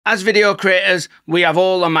As video creators, we have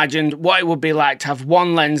all imagined what it would be like to have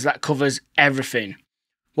one lens that covers everything.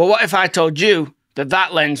 Well, what if I told you that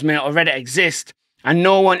that lens may already exist and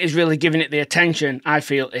no one is really giving it the attention I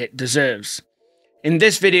feel it deserves? In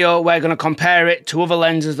this video, we're going to compare it to other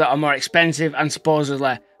lenses that are more expensive and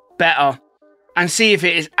supposedly better, and see if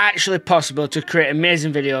it is actually possible to create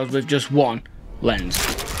amazing videos with just one lens.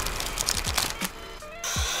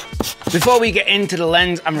 Before we get into the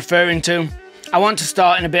lens I'm referring to, I want to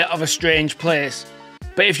start in a bit of a strange place,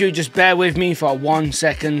 but if you just bear with me for 1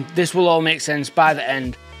 second, this will all make sense by the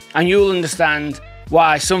end, and you'll understand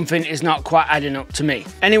why something is not quite adding up to me.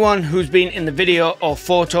 Anyone who's been in the video or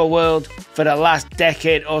photo world for the last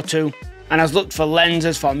decade or two and has looked for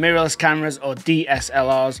lenses for mirrorless cameras or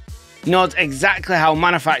DSLRs knows exactly how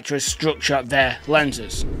manufacturers structure their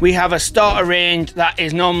lenses. We have a starter range that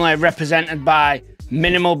is normally represented by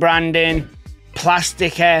minimal branding,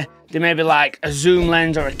 plastic hair. They may be like a zoom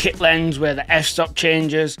lens or a kit lens where the f-stop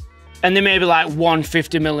changes, and they may be like one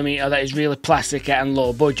 50mm that is really plastic and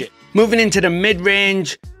low budget. Moving into the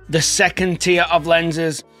mid-range, the second tier of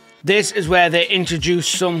lenses, this is where they introduce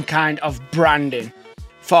some kind of branding.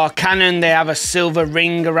 For Canon, they have a silver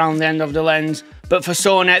ring around the end of the lens, but for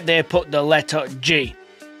Sony, they put the letter G.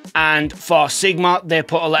 And for Sigma, they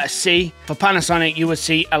put a letter C. For Panasonic, you would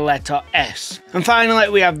see a letter S. And finally,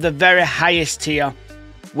 we have the very highest tier,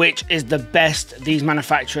 which is the best these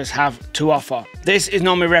manufacturers have to offer. This is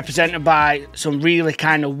normally represented by some really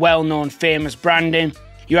kind of well-known famous branding.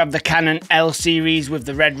 You have the Canon L series with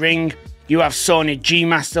the red ring. You have Sony G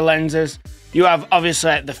Master lenses. You have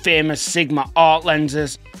obviously the famous Sigma Art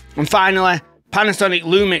lenses. And finally, Panasonic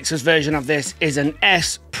Lumix's version of this is an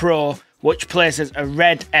S Pro, which places a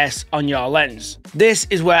red S on your lens. This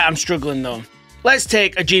is where I'm struggling though. Let's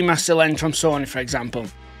take a G Master lens from Sony for example.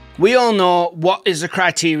 We all know what is the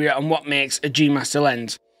criteria and what makes a G Master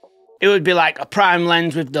lens. It would be like a prime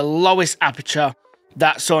lens with the lowest aperture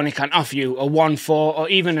that Sony can offer you, a 1.4 or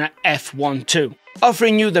even an f1.2,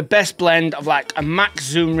 offering you the best blend of like a max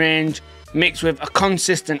zoom range mixed with a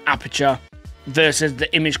consistent aperture versus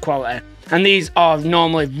the image quality, and these are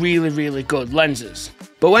normally really good lenses.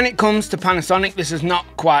 But when it comes to Panasonic, this is not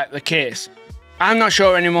quite the case. I'm not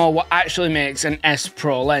sure anymore what actually makes an S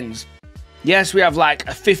Pro lens. Yes, we have like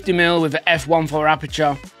a 50mm with an f1.4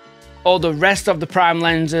 aperture. All the rest of the prime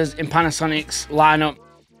lenses in Panasonic's lineup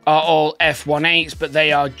are all f1.8s, but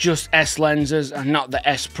they are just S lenses and not the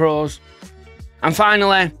S Pros. And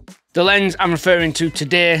finally, the lens I'm referring to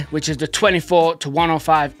today, which is the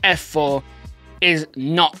 24-105 f4, is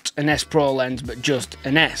not an S Pro lens, but just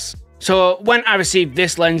an S. So when I received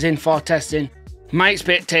this lens in for testing, my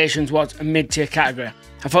expectations was a mid-tier category.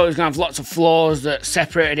 I thought it was going to have lots of flaws that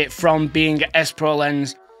separated it from being an S Pro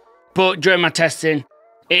lens, but during my testing,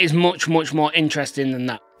 it is much more interesting than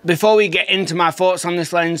that. Before we get into my thoughts on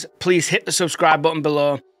this lens, please hit the subscribe button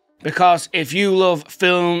below, because if you love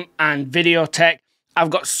film and video tech, I've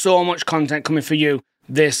got so much content coming for you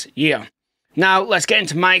this year. Now let's get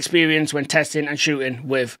into my experience when testing and shooting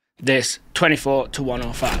with this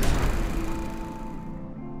 24-105.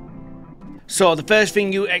 So the first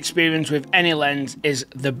thing you experience with any lens is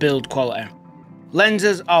the build quality.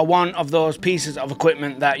 Lenses are one of those pieces of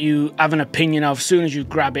equipment that you have an opinion of as soon as you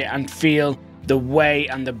grab it and feel the weight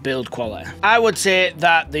and the build quality. I would say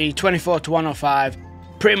that the 24-105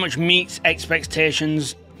 pretty much meets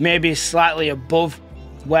expectations, maybe slightly above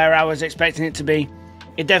where I was expecting it to be.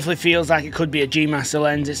 It definitely feels like it could be a G Master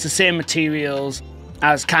lens. It's the same materials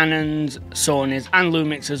as Canon's, Sony's and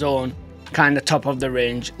Lumix's own kind of top of the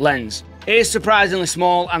range lens. It is surprisingly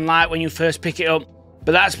small and light when you first pick it up,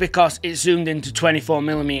 but that's because it's zoomed into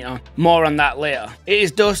 24mm. More on that later. It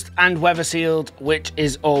is dust and weather sealed, which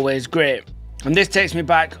is always great. And this takes me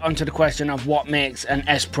back onto the question of what makes an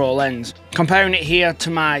S Pro lens. Comparing it here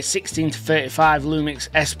to my 16-35 Lumix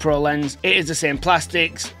S Pro lens, it is the same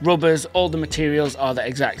plastics, rubbers, all the materials are the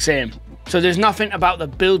exact same. So there's nothing about the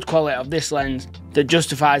build quality of this lens that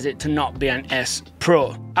justifies it to not be an S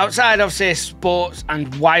Pro. Outside of say sports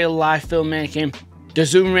and wildlife filmmaking, the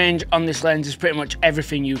zoom range on this lens is pretty much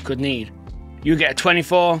everything you could need. You get a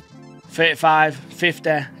 24, 35,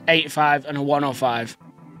 50, 85 and a 105.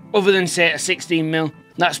 Other than say a 16mm,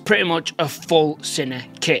 that's pretty much a full Cine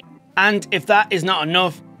kit. And if that is not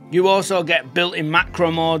enough, you also get built-in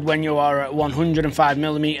macro mode when you are at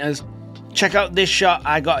 105mm. Check out this shot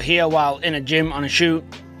I got here while in a gym on a shoot.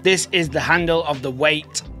 This is the handle of the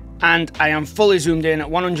weight, and I am fully zoomed in at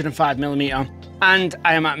 105mm, and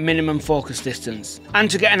I am at minimum focus distance. And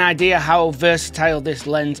to get an idea how versatile this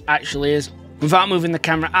lens actually is, without moving the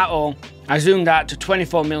camera at all, I zoomed out to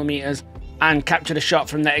 24mm and capture the shot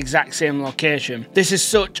from the exact same location. This is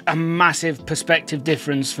such a massive perspective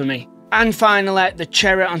difference for me. And finally, the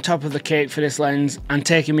cherry on top of the cake for this lens, and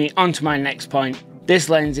taking me onto my next point, this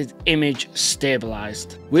lens is image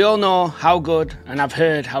stabilized. We all know how good, and I've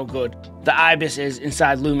heard how good, the IBIS is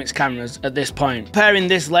inside Lumix cameras at this point. Pairing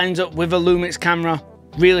this lens up with a Lumix camera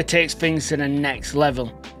really takes things to the next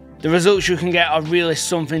level. The results you can get are really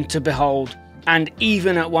something to behold, and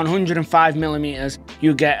even at 105mm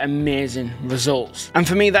you get amazing results. And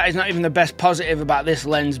for me, that is not even the best positive about this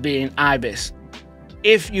lens being IBIS.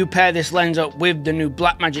 If you pair this lens up with the new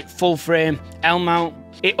Blackmagic full frame L mount,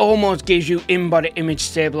 it almost gives you in-body image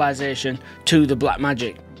stabilization to the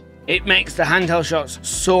Blackmagic. It makes the handheld shots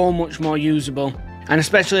so much more usable, and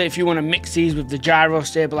especially if you want to mix these with the gyro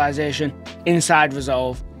stabilization inside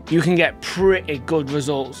Resolve, you can get pretty good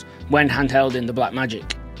results when handheld in the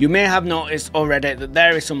Blackmagic. You may have noticed already that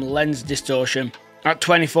there is some lens distortion at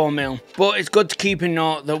 24mm, but it's good to keep in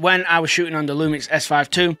note that when I was shooting on the Lumix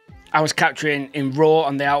S5 II, I was capturing in RAW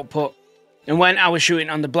on the output, and when I was shooting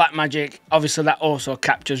on the Blackmagic, obviously that also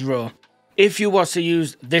captures RAW. If you was to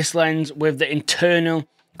use this lens with the internal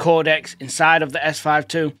codecs inside of the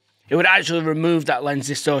S5 II, it would actually remove that lens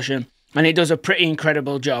distortion, and it does a pretty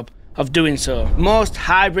incredible job of doing so. Most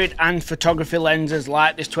hybrid and photography lenses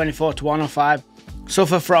like this 24-105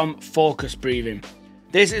 suffer from focus breathing.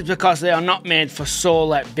 This is because they are not made for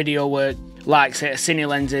solo video work like say Cine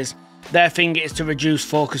lenses. Their thing is to reduce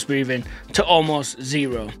focus breathing to almost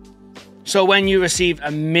zero. So when you receive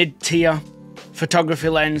a mid-tier photography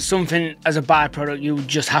lens, something as a byproduct you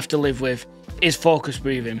just have to live with is focus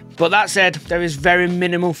breathing. But that said, there is very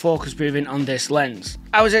minimal focus breathing on this lens.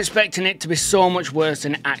 I was expecting it to be so much worse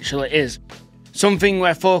than it actually is. Something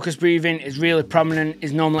where focus breathing is really prominent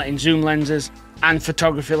is normally in zoom lenses and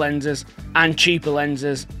photography lenses and cheaper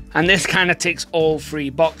lenses, and this kind of ticks all three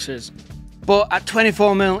boxes. But at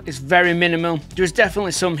 24mm it's very minimal. There is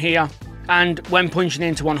definitely some here, and when punching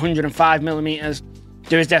into 105mm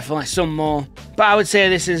there is definitely some more. But I would say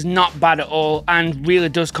this is not bad at all and really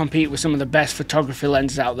does compete with some of the best photography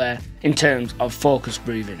lenses out there in terms of focus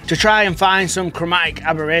breathing. To try and find some chromatic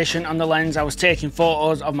aberration on the lens, I was taking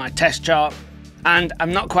photos of my test chart, and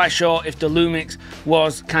I'm not quite sure if the Lumix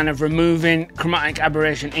was kind of removing chromatic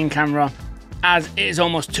aberration in camera, as it is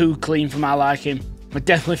almost too clean for my liking. I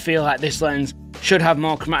definitely feel like this lens should have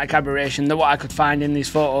more chromatic aberration than what I could find in these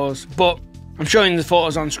photos, but I'm showing the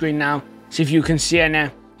photos on screen now, see if you can see any.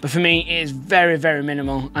 But for me, it is very, very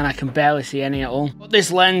minimal, and I can barely see any at all. But this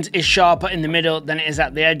lens is sharper in the middle than it is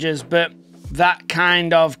at the edges, but that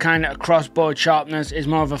kind of crossboard sharpness is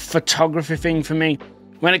more of a photography thing for me.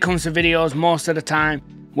 When it comes to videos, most of the time,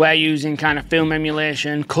 we're using kind of film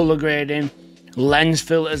emulation, color grading, lens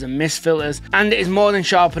filters and mist filters, and it is more than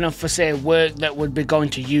sharp enough for say work that would be going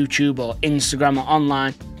to YouTube or Instagram or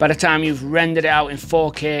online. By the time you've rendered it out in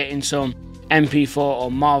 4K in some MP4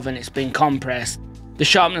 or more than it's been compressed, the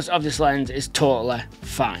sharpness of this lens is totally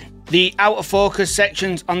fine. The out of focus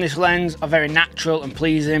sections on this lens are very natural and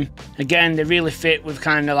pleasing. Again, they really fit with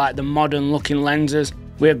kind of like the modern looking lenses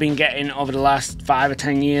we have been getting over the last 5 or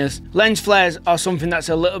 10 years. Lens flares are something that's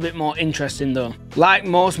a little bit more interesting though. Like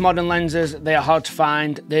most modern lenses, they are hard to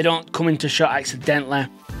find, they don't come into shot accidentally,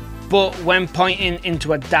 but when pointing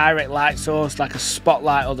into a direct light source like a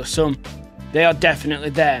spotlight or the sun, they are definitely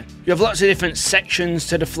there. You have lots of different sections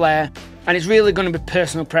to the flare, and it's really going to be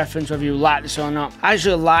personal preference whether you like this or not. I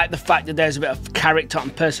actually like the fact that there's a bit of character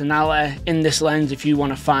and personality in this lens if you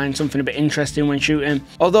want to find something a bit interesting when shooting.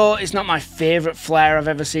 Although it's not my favourite flare I've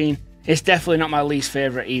ever seen, it's definitely not my least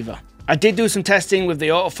favourite either. I did do some testing with the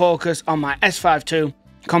autofocus on my S5 II,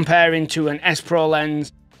 comparing to an S Pro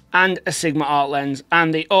lens and a Sigma Art lens,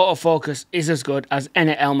 and the autofocus is as good as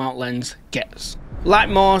any L mount lens gets. Like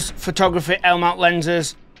most photography L mount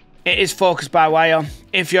lenses, it is focus by wire.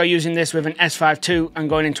 If you're using this with an S5 II and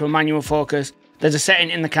going into a manual focus, there's a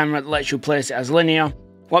setting in the camera that lets you place it as linear,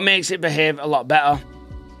 what makes it behave a lot better.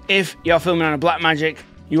 If you're filming on a Blackmagic,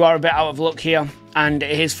 you are a bit out of luck here, and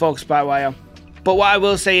it is focus by wire. But what I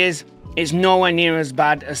will say is, it's nowhere near as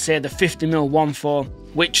bad as say the 50mm 1.4,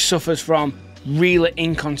 which suffers from really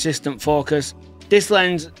inconsistent focus. This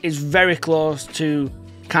lens is very close to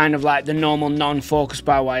kind of like the normal non-focus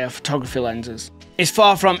by wire photography lenses. It's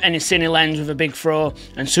far from any Cine lens with a big throw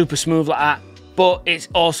and super smooth like that, but it's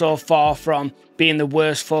also far from being the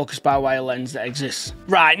worst focus by wire lens that exists.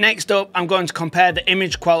 Right, next up, I'm going to compare the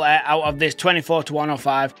image quality out of this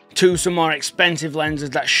 24-105 to some more expensive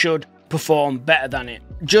lenses that should perform better than it.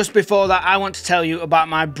 Just before that, I want to tell you about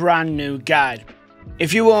my brand new guide.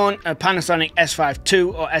 If you own a Panasonic S5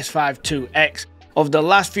 II or S5 IIX, Over the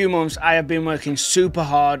last few months, I have been working super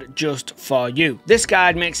hard just for you. This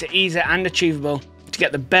guide makes it easy and achievable to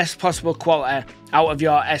get the best possible quality out of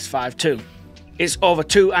your S5 II. It's over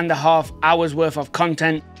 2.5 hours worth of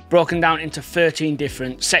content broken down into 13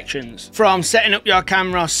 different sections. From setting up your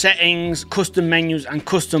camera, settings, custom menus and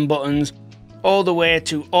custom buttons, all the way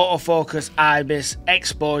to autofocus, IBIS,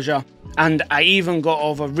 exposure, and I even go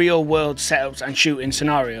over real world setups and shooting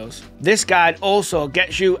scenarios. This guide also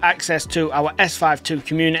gets you access to our S5 II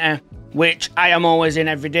community, which I am always in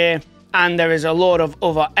every day, and there is a load of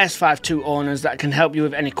other S5 II owners that can help you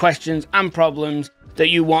with any questions and problems that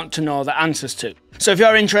you want to know the answers to. So if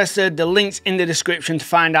you're interested, the link's in the description to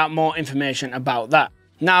find out more information about that.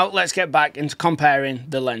 Now let's get back into comparing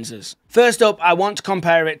the lenses. First up, I want to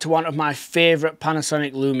compare it to one of my favourite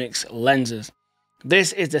Panasonic Lumix lenses.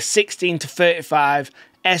 This is the 16-35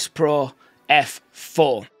 S Pro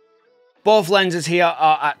f4. Both lenses here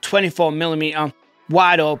are at 24mm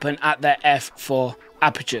wide open at their f4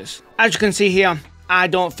 apertures. As you can see here, I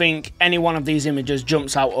don't think any one of these images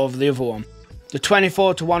jumps out over the other one. The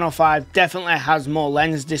 24-105 definitely has more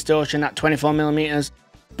lens distortion at 24mm,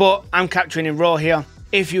 but I'm capturing in RAW here.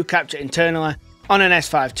 If you capture internally on an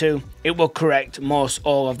S5 II, it will correct most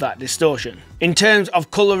all of that distortion. In terms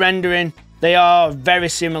of colour rendering, they are very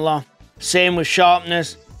similar. Same with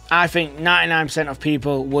sharpness. I think 99% of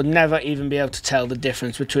people would never even be able to tell the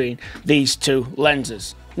difference between these two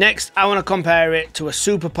lenses. Next, I want to compare it to a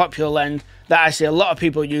super popular lens that I see a lot of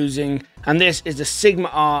people using, and this is the Sigma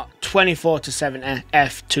Art 24-70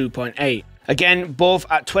 f2.8. Again, both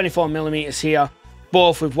at 24mm here,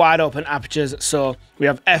 both with wide open apertures, so we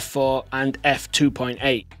have f4 and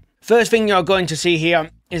f2.8. First thing you're going to see here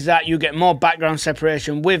is that you get more background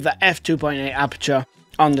separation with the f2.8 aperture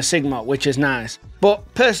on the Sigma, which is nice.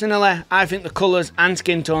 But personally, I think the colours and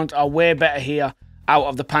skin tones are way better here out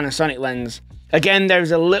of the Panasonic lens. Again, there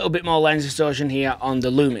is a little bit more lens distortion here on the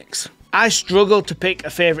Lumix. I struggle to pick a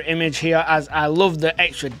favourite image here as I love the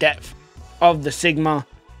extra depth of the Sigma,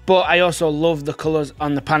 but I also love the colours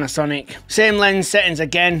on the Panasonic. Same lens settings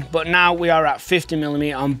again, but now we are at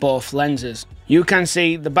 50mm on both lenses. You can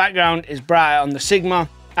see the background is brighter on the Sigma,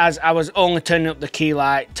 as I was only turning up the key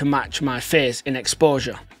light to match my face in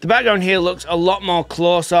exposure. The background here looks a lot more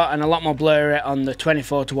closer and a lot more blurry on the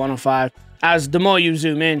 24-105, as the more you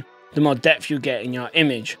zoom in, the more depth you get in your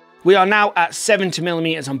image. We are now at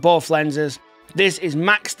 70mm on both lenses. This is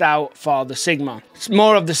maxed out for the Sigma. It's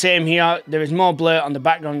more of the same here. There is more blur on the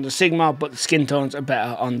background of the Sigma, but the skin tones are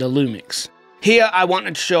better on the Lumix. Here I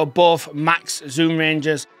wanted to show both max zoom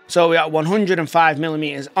ranges. So we are at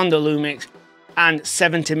 105mm on the Lumix and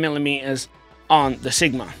 70mm on the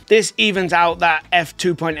Sigma. This evens out that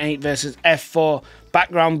f2.8 versus f4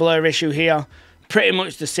 background blur issue here. Pretty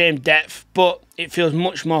much the same depth, but it feels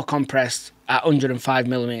much more compressed at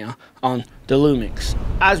 105mm on the Lumix.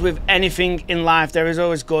 As with anything in life, there is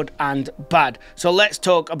always good and bad. So let's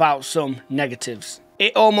talk about some negatives.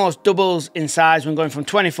 It almost doubles in size when going from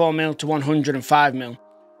 24mm to 105mm.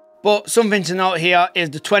 But something to note here is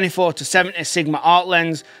the 24-70 Sigma Art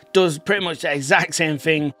lens does pretty much the exact same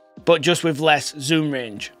thing, but just with less zoom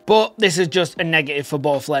range. But this is just a negative for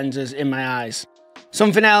both lenses in my eyes.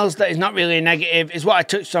 Something else that is not really a negative is what I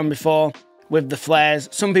touched on before with the flares.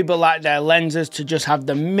 Some people like their lenses to just have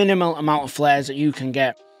the minimal amount of flares that you can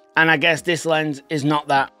get, and I guess this lens is not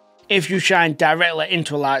that. If you shine directly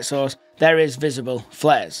into a light source, there is visible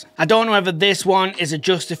flares. I don't know whether this one is a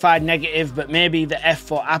justified negative, but maybe the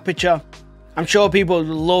f4 aperture. I'm sure people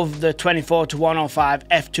love the 24-105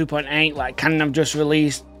 f2.8 like Canon have just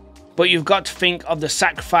released, but you've got to think of the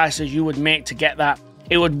sacrifices you would make to get that.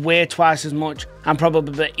 It would weigh twice as much and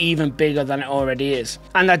probably be even bigger than it already is.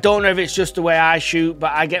 And I don't know if it's just the way I shoot,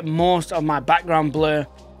 but I get most of my background blur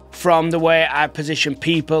from the way I position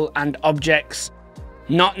people and objects,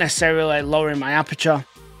 not necessarily lowering my aperture.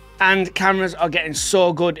 And cameras are getting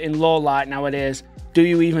so good in low light nowadays. Do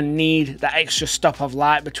you even need that extra stop of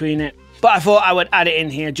light between it? But I thought I would add it in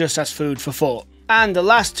here just as food for thought. And the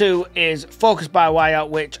last two is focus by wire,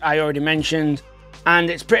 which I already mentioned.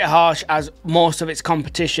 And it's pretty harsh as most of its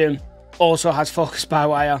competition also has focus by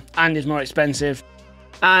wire and is more expensive.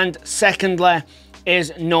 And secondly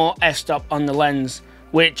is no f-stop on the lens,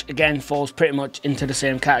 which again falls pretty much into the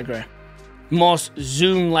same category. Most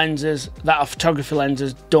zoom lenses that are photography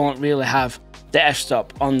lenses don't really have the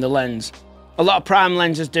f-stop on the lens. A lot of prime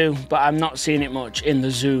lenses do, but I'm not seeing it much in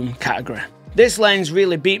the zoom category. This lens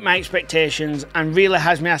really beat my expectations and really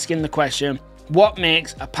has me asking the question, what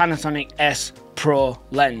makes a Panasonic S Pro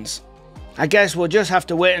lens? I guess we'll just have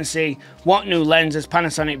to wait and see what new lenses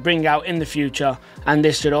Panasonic bring out in the future, and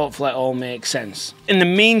this should hopefully all make sense. In the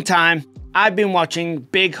meantime, I've been watching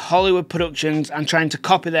big Hollywood productions and trying to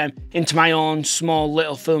copy them into my own small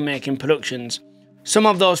little filmmaking productions. Some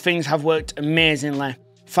of those things have worked amazingly.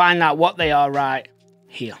 Find out what they are right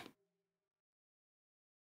here.